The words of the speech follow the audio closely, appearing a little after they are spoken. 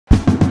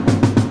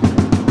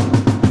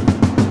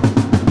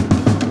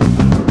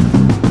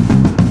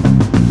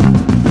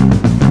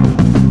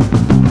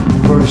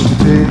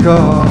take a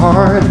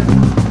heart,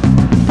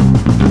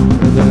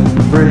 then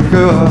break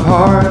a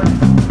heart.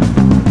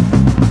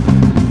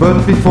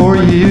 But before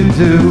you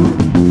do,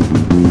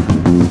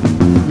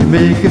 you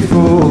make it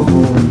full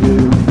for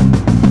you.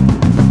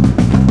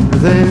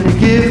 Then you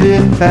give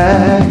it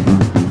back.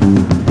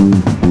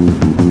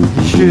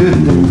 You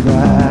shouldn't do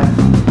that.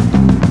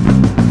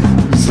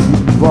 You see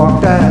me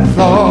walk that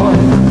floor,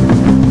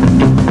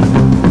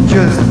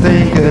 just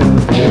thinking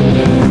of you.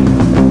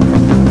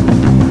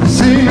 You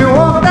see me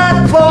walk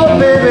that floor,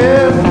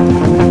 baby,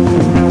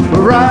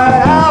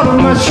 right out of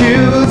my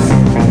shoes.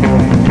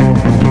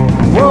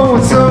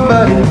 Won't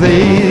somebody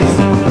please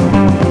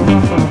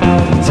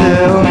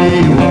tell me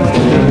what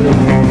to do?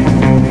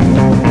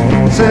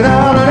 Sit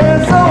down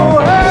and it's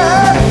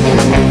alright.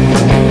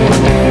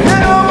 You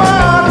know my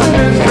heart's in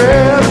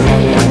distress.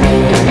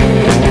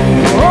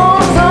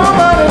 Won't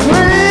somebody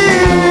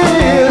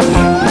please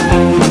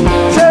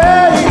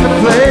take the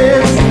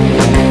place?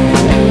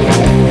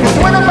 'Cause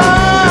when I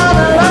find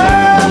a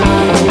love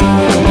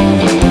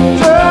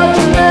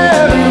touching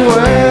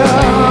everywhere,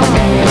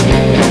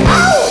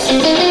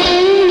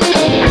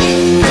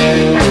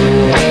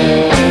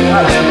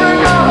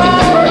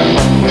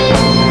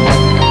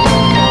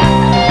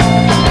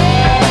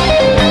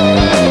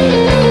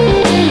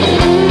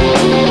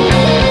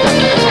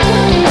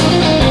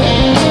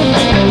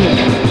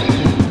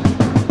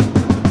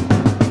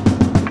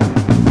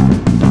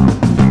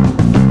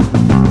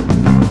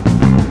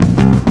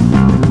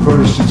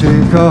 first you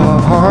take a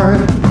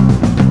heart,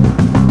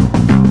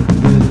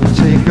 then you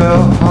take a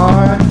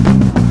heart.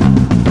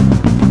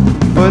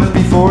 But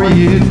before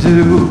you do,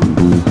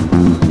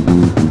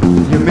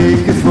 you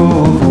make it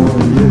full for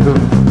you.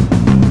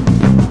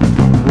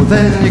 Well,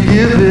 then you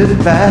give it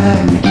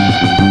back.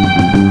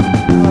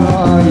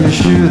 Oh, you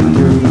shouldn't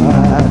do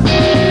that.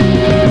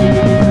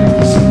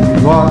 You see me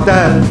walk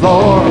that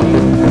floor,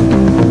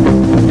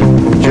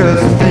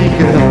 just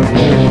thinking of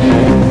you.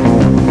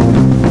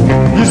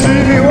 You see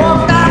me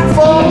walk that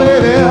floor,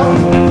 baby,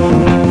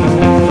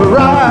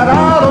 right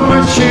out of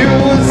my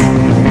shoes.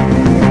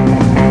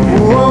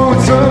 Won't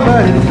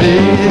somebody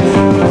please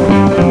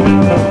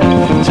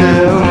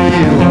tell me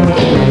what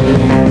to do?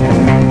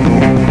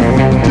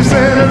 Just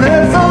say that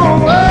it's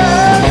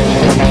alright.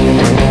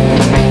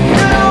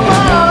 You know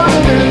my heart's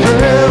in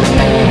distress.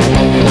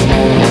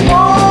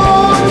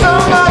 Won't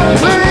somebody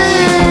please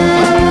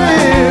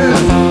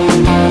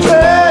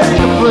take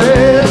the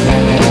place?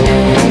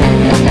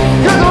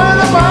 'Cause when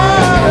I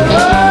find a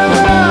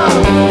love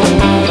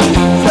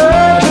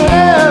searching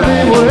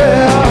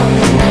everywhere,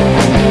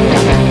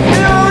 you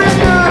know you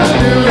shouldn't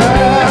do that.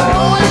 You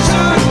know you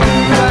shouldn't do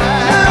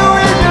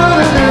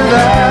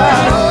that.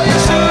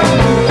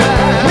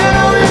 You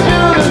know you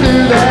shouldn't do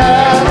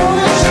that.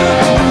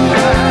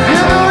 You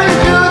know you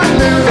shouldn't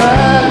do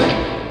that.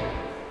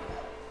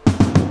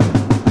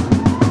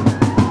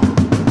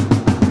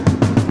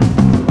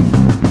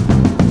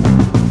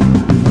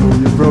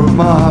 You broke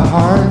my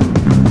heart,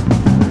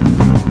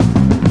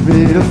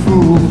 made a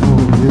fool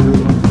for you.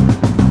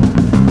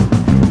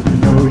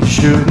 No, you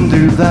shouldn't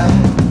do that.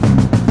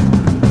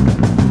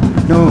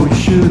 No, you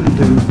shouldn't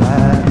do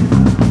that.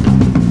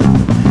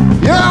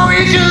 No,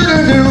 you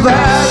shouldn't do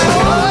that.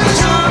 No,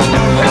 you shouldn't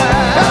do that.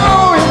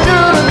 No, you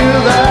shouldn't do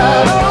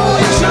that.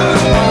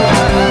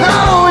 No,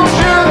 you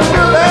shouldn't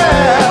do that.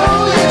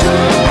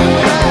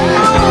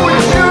 No,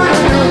 you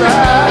shouldn't do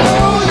that.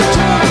 No, you shouldn't do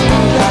that.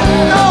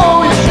 No,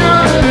 you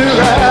shouldn't do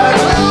that.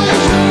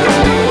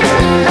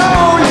 No,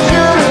 you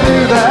shouldn't do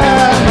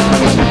that.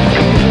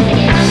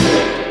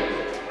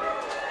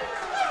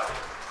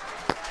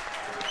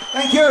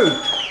 Thank you.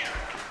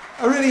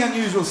 A really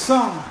unusual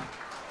song.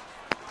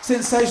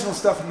 Sensational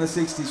stuff from the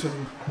 60s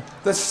from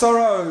The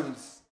Sorrows.